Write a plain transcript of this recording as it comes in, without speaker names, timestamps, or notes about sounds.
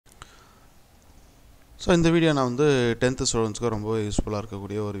So இந்த video நான் வந்து 10th ஸ்டூடெண்ட்ஸ்க்கு ரொம்ப யூஸ்ஃபுல்லாக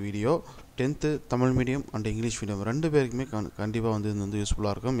இருக்கக்கூடிய ஒரு video. 10th Tamil medium and English medium ரெண்டு பேருக்குமே கண்டிப்பாக வந்து இது வந்து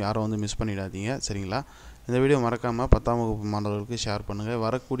யூஸ்ஃபுல்லாக இருக்கும். யாரும் வந்து மிஸ் பண்ணிடாதீங்க, சரிங்களா? இந்த வீடியோ மறக்காமல் 10ஆம் வகுப்பு மாணவர்களுக்கு ஷேர் பண்ணுங்கள்.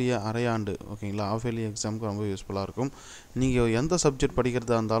 வரக்கூடிய அரையாண்டு ஓகேங்களா, ஆஃப் இயர்லி எக்ஸாமுக்கு ரொம்ப யூஸ்ஃபுல்லாக இருக்கும். நீங்கள் எந்த சப்ஜெக்ட்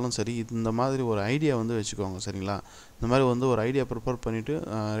படிக்கிறதா இருந்தாலும் சரி, இந்த மாதிரி ஒரு ஐடியா வந்து வச்சுக்கோங்க, சரிங்களா? இந்த மாதிரி வந்து ஒரு ஐடியா ப்ரிப்பேர் பண்ணிவிட்டு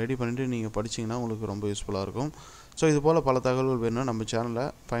ரெடி பண்ணிவிட்டு நீங்கள் படிச்சிங்கன்னா உங்களுக்கு ரொம்ப யூஸ்ஃபுல்லாக இருக்கும். ஸோ இது போல் பல தகவல்கள் வேணும்னா நம்ம சேனலில்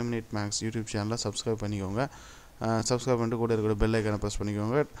 5 Minute Maths யூடியூப் சேனலில் சப்ஸ்கிரைப் பண்ணிக்கோங்க. சப்ஸ்கிரைப் பண்ணிட்டு கூட இருக்கிற பெல் ஐக்கானை ப்ரெஸ்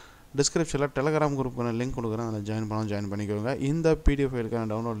பண்ணிக்கோங்க. டிஸ்கிரிப்ஷனில் டெலகிராம் குரூப்புக்கான லிங்க் கொடுக்குறேன், அதில் ஜாயின் பண்ணிக்கோங்க. இந்த பிடிஎஃப் ஃபைலுக்கான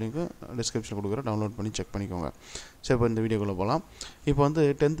டவுன்லோட் லிங்க்கு டிஸ்கிரிப்ஷனில் கொடுக்குறேன், டவுன்லோட் பண்ணி செக் பண்ணிக்கோங்க. சரி, இப்போ இந்த வீடியோக்குள்ளே போகலாம். இப்போ வந்து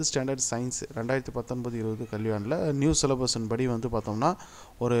 10th ஸ்டாண்டர்ட் சயின்ஸ் 2019-20 கல்வியாண்டில் நியூ சிலபஸின் படி வந்து பார்த்தோம்னா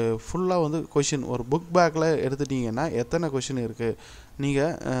ஒரு ஃபுல்லாக வந்து கொஷின் ஒரு புக் பேக்கில் எடுத்துட்டிங்கன்னா எத்தனை கொஷின் இருக்குது.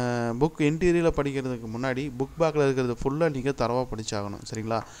 நீங்கள் புக் இன்டீரியரில் படிக்கிறதுக்கு முன்னாடி புக் பேக்கில் இருக்கிறது ஃபுல்லாக நீங்கள் தரவாக படித்தாகணும்,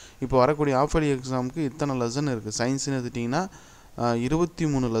 சரிங்களா? இப்போ வரக்கூடிய ஆஃப் இயர்லி எக்ஸாமுக்கு இத்தனை லெசன் இருக்குது. சயின்ஸ்னு எடுத்துட்டிங்கன்னா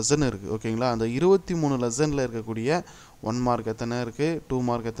 23 லெசன் இருக்குது, ஓகேங்களா? அந்த 23 லெசனில் இருக்கக்கூடிய 1 மார்க் எத்தனை இருக்குது, 2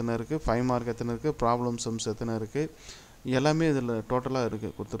 மார்க் எத்தனை இருக்குது, 5 மார்க் எத்தனை இருக்குது, ப்ராப்ளம் சம்ஸ் எத்தனை இருக்குது, எல்லாமே இதில் டோட்டலாக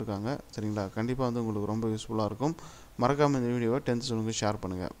இருக்குது கொடுத்துருக்காங்க, சரிங்களா? கண்டிப்பாக வந்து உங்களுக்கு ரொம்ப யூஸ்ஃபுல்லாக இருக்கும். மறக்காமல் இந்த வீடியோவை 10th ஸ்டூடெண்ட்க்கு ஷேர்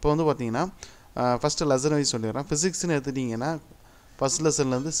பண்ணுங்கள். இப்போ வந்து பார்த்தீங்கன்னா ஃபஸ்ட்டு லெசன் வைஸ் சொல்லிடுறேன். ஃபிசிக்ஸ்னு எடுத்துட்டிங்கன்னா ஃபஸ்ட்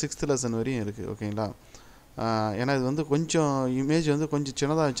லெசன்லேருந்து 6th லெசன் வரையும் இருக்குது, ஓகேங்களா? ஏன்னா இது வந்து கொஞ்சம் இமேஜ் வந்து கொஞ்சம்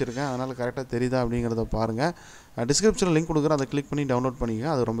சின்னதாக வச்சுருக்கேன், அதனால் கரெக்டாக தெரியுதா அப்படிங்கிறத பாருங்கள். டிஸ்கிரிப்ஷனில் லிங்க் கொடுக்குறேன், அதை கிளிக் பண்ணி டவுன்லோட் பண்ணிக்கங்க,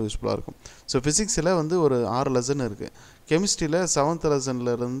 அது ரொம்ப யூஸ்ஃபுல்லாக இருக்கும். ஸோ ஃபிசிக்ஸில் வந்து ஒரு 6 லெசன் இருக்குது. கெமிஸ்ட்ரியில் 7th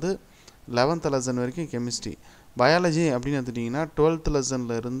லெசன்லேருந்து 11th லெசன் வரைக்கும் கெமிஸ்ட்ரி. பயாலஜி அப்படின்னு எடுத்துட்டிங்கன்னா 12th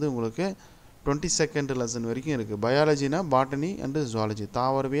லெசன்லேருந்து உங்களுக்கு 22nd லெசன் வரைக்கும் இருக்குது. பயாலஜினா பாட்டனி அண்டு ஜுவாலஜி,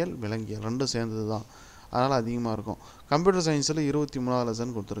 தாவரவியல் விலங்கியல் ரெண்டும் சேர்ந்தது தான், அதனால் அதிகமாக இருக்கும். கம்ப்யூட்டர் சயின்ஸில் 23வது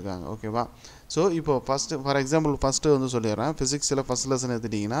லெசன் கொடுத்துருக்காங்க, ஓகேவா? ஸோ இப்போ ஃபஸ்ட்டு ஃபார் எக்ஸாம்பிள் ஃபஸ்ட்டு வந்து சொல்லிடுறேன். ஃபிசிக்ஸில் ஃபஸ்ட் லெசன்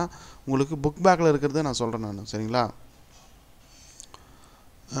எடுத்துட்டிங்கன்னா உங்களுக்கு புக் பேக்கில் இருக்கிறத நான் சொல்கிறேன் நான், சரிங்களா?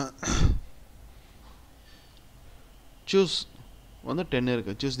 சூஸ் வந்து 10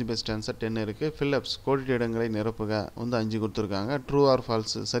 இருக்குது. சூஸ் தி பெஸ்ட் ஆன்சர் 10 இருக்குது. ஃபில்லப்ஸ் கோடிட்ட இடங்களை நிரப்புக வந்து 5 கொடுத்துருக்காங்க. ட்ரூ ஆர்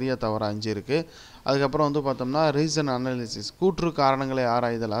ஃபால்ஸ் சரியாக தவறா 5 இருக்குது. அதுக்கப்புறம் வந்து பார்த்தோம்னா ரீசன் அனாலிசிஸ் கூற்று காரணங்களை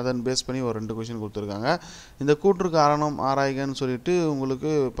ஆராய்தல், அதன் பேஸ் பண்ணி ஒரு 2 கொஷின் கொடுத்துருக்காங்க. இந்த கூற்று காரணம் ஆராய்கன்னு சொல்லிட்டு உங்களுக்கு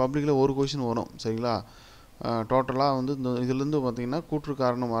பப்ளிக்கில் ஒரு கொஷின் வரும், சரிங்களா? டோட்டலாக வந்து இந்த இதுலேருந்து பார்த்திங்கன்னா கூற்று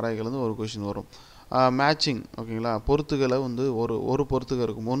காரணம் ஆராய்கள்லேருந்து ஒரு கொஷின் வரும். மேட்சிங், ஓகேங்களா? பொறுத்துகளை வந்து ஒரு பொறுத்துக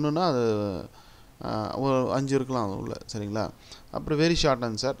இருக்கும், ஒன்றுனா அது ஒரு 5 இருக்கலாம் அது உள்ள, சரிங்களா? அப்புறம் வெரி ஷார்ட்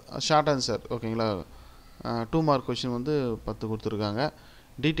ஆன்சர், ஓகேங்களா? 2 மார்க் கொஷின் வந்து 10 கொடுத்துருக்காங்க.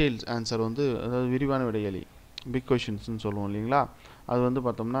 டீட்டெயில்ஸ் ஆன்சர் வந்து அதாவது விரிவான விடையளி பிக் கொஷின்ஸ்னு சொல்லுவோம் இல்லைங்களா, அது வந்து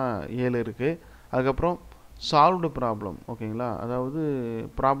பார்த்தோம்னா 7 இருக்குது. அதுக்கப்புறம் சால்வ்டு ப்ராப்ளம், ஓகேங்களா? அதாவது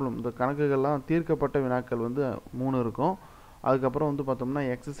ப்ராப்ளம் இந்த கணக்குகள்லாம் தீர்க்கப்பட்ட வினாக்கள் வந்து 3 இருக்கும். அதுக்கப்புறம் வந்து பார்த்தோம்னா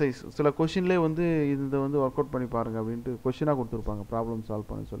எக்ஸசைஸ் சில கொஷின்லேயே வந்து இதை வந்து ஒர்க் அவுட் பண்ணி பாருங்கள் அப்படின்ட்டு கொஷினாக கொடுத்துருப்பாங்க, ப்ராப்ளம்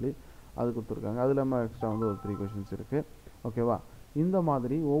சால்வ் பண்ண சொல்லி அது கொடுத்துருக்காங்க. அது இல்லாமல் எக்ஸ்ட்ரா வந்து ஒரு 3 கொஷின்ஸ் இருக்குது, ஓகேவா? இந்த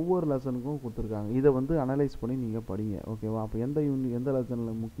மாதிரி ஒவ்வொரு லெசனுக்கும் கொடுத்துருக்காங்க. இதை வந்து அனலைஸ் பண்ணி நீங்கள் படிங்க, ஓகேவா? அப்போ எந்த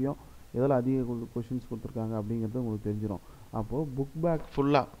லெசனில் முக்கியம், எதில் அதிக கொஷின்ஸ் கொடுத்துருக்காங்க அப்படிங்கிறது உங்களுக்கு தெரிஞ்சிடும். அப்போது புக் பேக்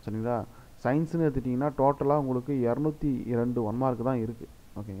ஃபுல்லாக, சரிங்களா? சயின்ஸ்னு எடுத்துட்டிங்கன்னா டோட்டலாக உங்களுக்கு 202 1 மார்க் தான் இருக்குது,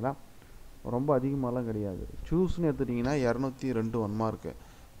 ஓகேங்களா? ரொம்ப அதிகமாகலாம் கிடையாது. சூஸ்னு எடுத்துட்டிங்கன்னா 202 1 மார்க்கு.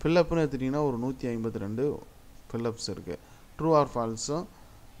 ஃபில்லப்னு எடுத்துட்டிங்கன்னா ஒரு 152 ஃபில்லப்ஸ் இருக்குது. ட்ரூ ஆர் ஃபால்ஸும்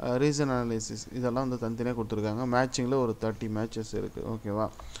ரீசன் அனாலிசிஸ் இதெல்லாம் வந்து தனித்தனியாக கொடுத்துருக்காங்க. மேட்சிங்கில் ஒரு 30 மேட்சஸ் இருக்குது, ஓகேவா?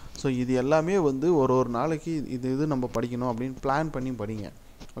 ஸோ இது எல்லாமே வந்து ஒரு நாளைக்கு இது நம்ம படிக்கணும் அப்படின்னு பிளான் பண்ணி படிங்க,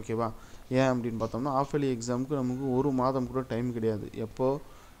 ஓகேவா? ஏன் அப்படின்னு பார்த்தோம்னா ஆஃப் இயர்லி எக்ஸாமுக்கு நமக்கு ஒரு மாதம் கூட டைம் கிடையாது.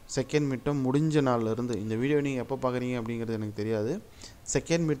 எப்போது செகண்ட் மிட்டம் முடிஞ்ச நாள்லேருந்து, இந்த வீடியோ நீங்கள் எப்போ பார்க்குறீங்க அப்படிங்கிறது எனக்கு தெரியாது.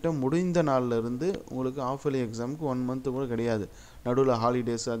 செகண்ட் மிட்டம் முடிந்த நாள்லேருந்து உங்களுக்கு ஆஃப் இயர்லி எக்ஸாமுக்கு 1 மந்த்து கூட கிடையாது. நடுவில்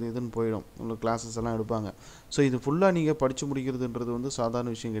ஹாலிடேஸ் அது இதுன்னு போயிடும், உங்களுக்கு கிளாஸஸ் எல்லாம் எடுப்பாங்க. ஸோ இது ஃபுல்லாக நீங்கள் படித்து முடிக்கிறதுன்றது வந்து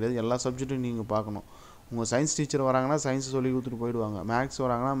சாதாரண விஷயம் கிடையாது. எல்லா சப்ஜெக்ட்டும் நீங்கள் பார்க்கணும். உங்கள் சயின்ஸ் டீச்சர் வராங்கன்னா சயின்ஸ் சொல்லி கொடுத்துட்டு போயிடுவாங்க, மேக்ஸ்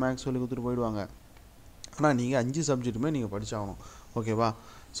வராங்கன்னா மேக்ஸ் சொல்லி கொடுத்துட்டு போயிடுவாங்க. ஆனால் நீங்கள் 5 சப்ஜெக்ட்டுமே நீங்கள் படித்தாகணும், ஓகேவா?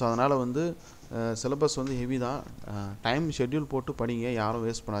 ஸோ அதனால் வந்து சிலபஸ் வந்து ஹெவி தான். டைம் ஷெட்யூல் போட்டு படிங்க, யாரும்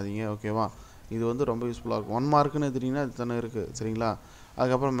வேஸ்ட் பண்ணாதீங்க, ஓகேவா? இது வந்து ரொம்ப யூஸ்ஃபுல்லாக இருக்கும். 1 மார்க்குன்னு எடுத்துட்டிங்கன்னா இத்தனை இருக்குது, சரிங்களா?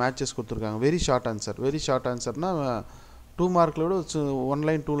 அதுக்கப்புறம் மேட்சஸ் கொடுத்துருக்காங்க. வெரி ஷார்ட் ஆன்சர்னால் 2 மார்க்கில் விட 1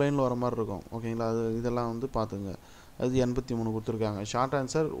 லைன் 2 லைனில் வர மாதிரி இருக்கும், ஓகேங்களா? இதெல்லாம் வந்து பார்த்துங்க. அது 83 கொடுத்துருக்காங்க. ஷார்ட்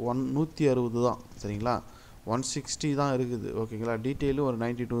ஆன்சர் 160 தான், சரிங்களா? 160 தான் இருக்குது, ஓகேங்களா? டீட்டெயிலும் ஒரு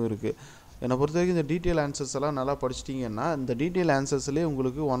 92 இருக்குது. என்னை பொறுத்த வரைக்கும் இந்த டீட்டெயில் ஆன்சர்ஸ் எல்லாம் நல்லா படிச்சிட்டிங்கன்னா இந்த டீட்டெயில் ஆன்சர்ஸ்லேயே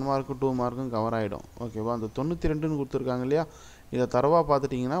உங்களுக்கு 1 மார்க்கும் 2 மார்க்கும் கவர் ஆகிடும், ஓகேவா? அந்த 92ன்னு கொடுத்துருக்காங்க இல்லையா, இதை தரவாக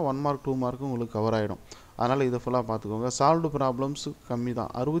பார்த்துட்டிங்கன்னா 1 மார்க் 2 மார்க்கும் உங்களுக்கு கவர் ஆகிடும். அதனால் இதை ஃபுல்லாக பார்த்துக்கோங்க. சால்வ்டு ப்ராப்ளம்ஸு கம்மி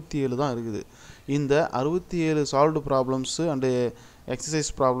தான், 67 தான் இருக்குது. இந்த 67 solved problems and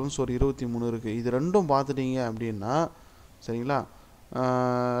exercise problems ஒரு 23 இருக்குது. இது ரெண்டும் பார்த்துட்டீங்க அப்படின்னா சரிங்களா,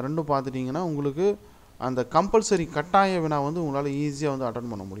 ரெண்டும் பார்த்துட்டிங்கன்னா உங்களுக்கு அந்த கம்பல்சரி கட்டாய வினா வந்து உங்களால் ஈஸியாக வந்து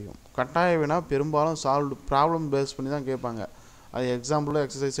அட்டன் பண்ண முடியும். கட்டாய வினா பெரும்பாலும் சால்வ்டு ப்ராப்ளம் பேஸ் பண்ணி தான் கேட்பாங்க. அது எக்ஸாம்பிளோ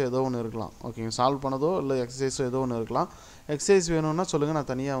எக்ஸசைஸோ ஏதோ ஒன்று இருக்கலாம். ஓகேங்க, சால்வ் பண்ணதோ இல்லை எக்ஸசைஸோ ஏதோ ஒன்று இருக்கலாம். எக்ஸசைஸ் வேணும்னா சொல்லுங்கள், நான்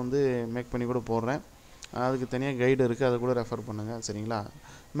தனியாக வந்து மேக் பண்ணி கூட போடுறேன். அதுக்கு தனியாக கைடு இருக்குது, அதை கூட ரெஃபர் பண்ணுங்கள். சரிங்களா,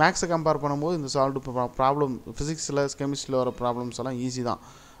 மேக்ஸை கம்பேர் பண்ணும்போது இந்த சால்வ்டு ப்ராப்ளம் ஃபிசிக்ஸில் கெமிஸ்ட்ரியில் வர ப்ராப்ளம்ஸ் எல்லாம் ஈஸி தான்.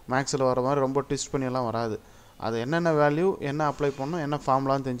 மேக்ஸில் வர மாதிரி ரொம்ப ட்விஸ்ட் பண்ணியெல்லாம் வராது. அது என்னென்ன வேல்யூ என்ன அப்ளை பண்ணணும் என்ன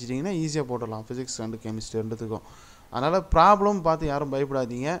ஃபார்முலான்னு தெரிஞ்சிட்டிங்கன்னா ஈஸியாக போட்டுடலாம் ஃபிசிக்ஸ் அண்டு கெமிஸ்ட்ரி ரெண்டுத்துக்கும். அதனால் ப்ராப்ளம் பார்த்து யாரும்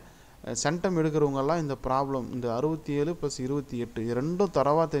பயப்படாதீங்க. சென்டம் எடுக்கிறவங்கெல்லாம் இந்த ப்ராப்ளம் இந்த 67 + 28 இது ரெண்டும்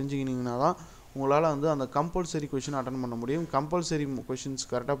தரவாக தெரிஞ்சுக்கினீங்கன்னா தான் உங்களால் வந்து அந்த கம்பல்சரி கொஷின் அட்டன் பண்ண முடியும். கம்பல்சரி கொஷின்ஸ்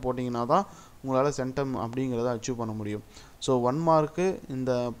கரெக்டாக போட்டிங்கன்னா தான் உங்களால் சென்டம் அப்படிங்கிறத அச்சீவ் பண்ண முடியும். ஸோ 1 மார்க்கு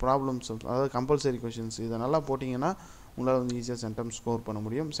இந்த ப்ராப்ளம்ஸ் அதாவது கம்பல்சரி கொஷின்ஸ் இதை நல்லா போட்டிங்கன்னா உங்களால் வந்து ஈஸியாக சென்டம் ஸ்கோர் பண்ண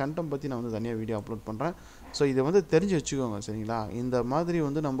முடியும். சென்டம் பற்றி நான் வந்து தனியாக வீடியோ அப்லோட் பண்ணுறேன். ஸோ இதை வந்து தெரிஞ்சு வச்சுக்கோங்க. சரிங்களா, இந்த மாதிரி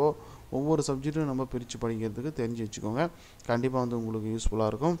வந்து நம்ம ஒவ்வொரு சப்ஜெக்ட்டும் நம்ம பிரித்து படிக்கிறதுக்கு தெரிஞ்சு வச்சுக்கோங்க. கண்டிப்பாக வந்து உங்களுக்கு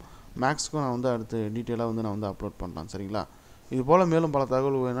யூஸ்ஃபுல்லாக இருக்கும். மேக்ஸுக்கும் நான் வந்து அடுத்து டீட்டெயிலாக வந்து நான் வந்து அப்லோட் பண்ணுறேன். சரிங்களா, இது போல் மேலும் பல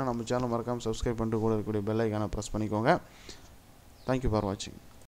தகவல் வேணும்னா நம்ம சேனல் மறக்காமல் சப்ஸ்கிரைப் பண்ணிட்டு கூட இருக்கக்கூடிய பெல் ஐக்கானை ப்ரெஸ் பண்ணிக்கோங்க. தேங்க்யூ ஃபார் வாட்சிங்.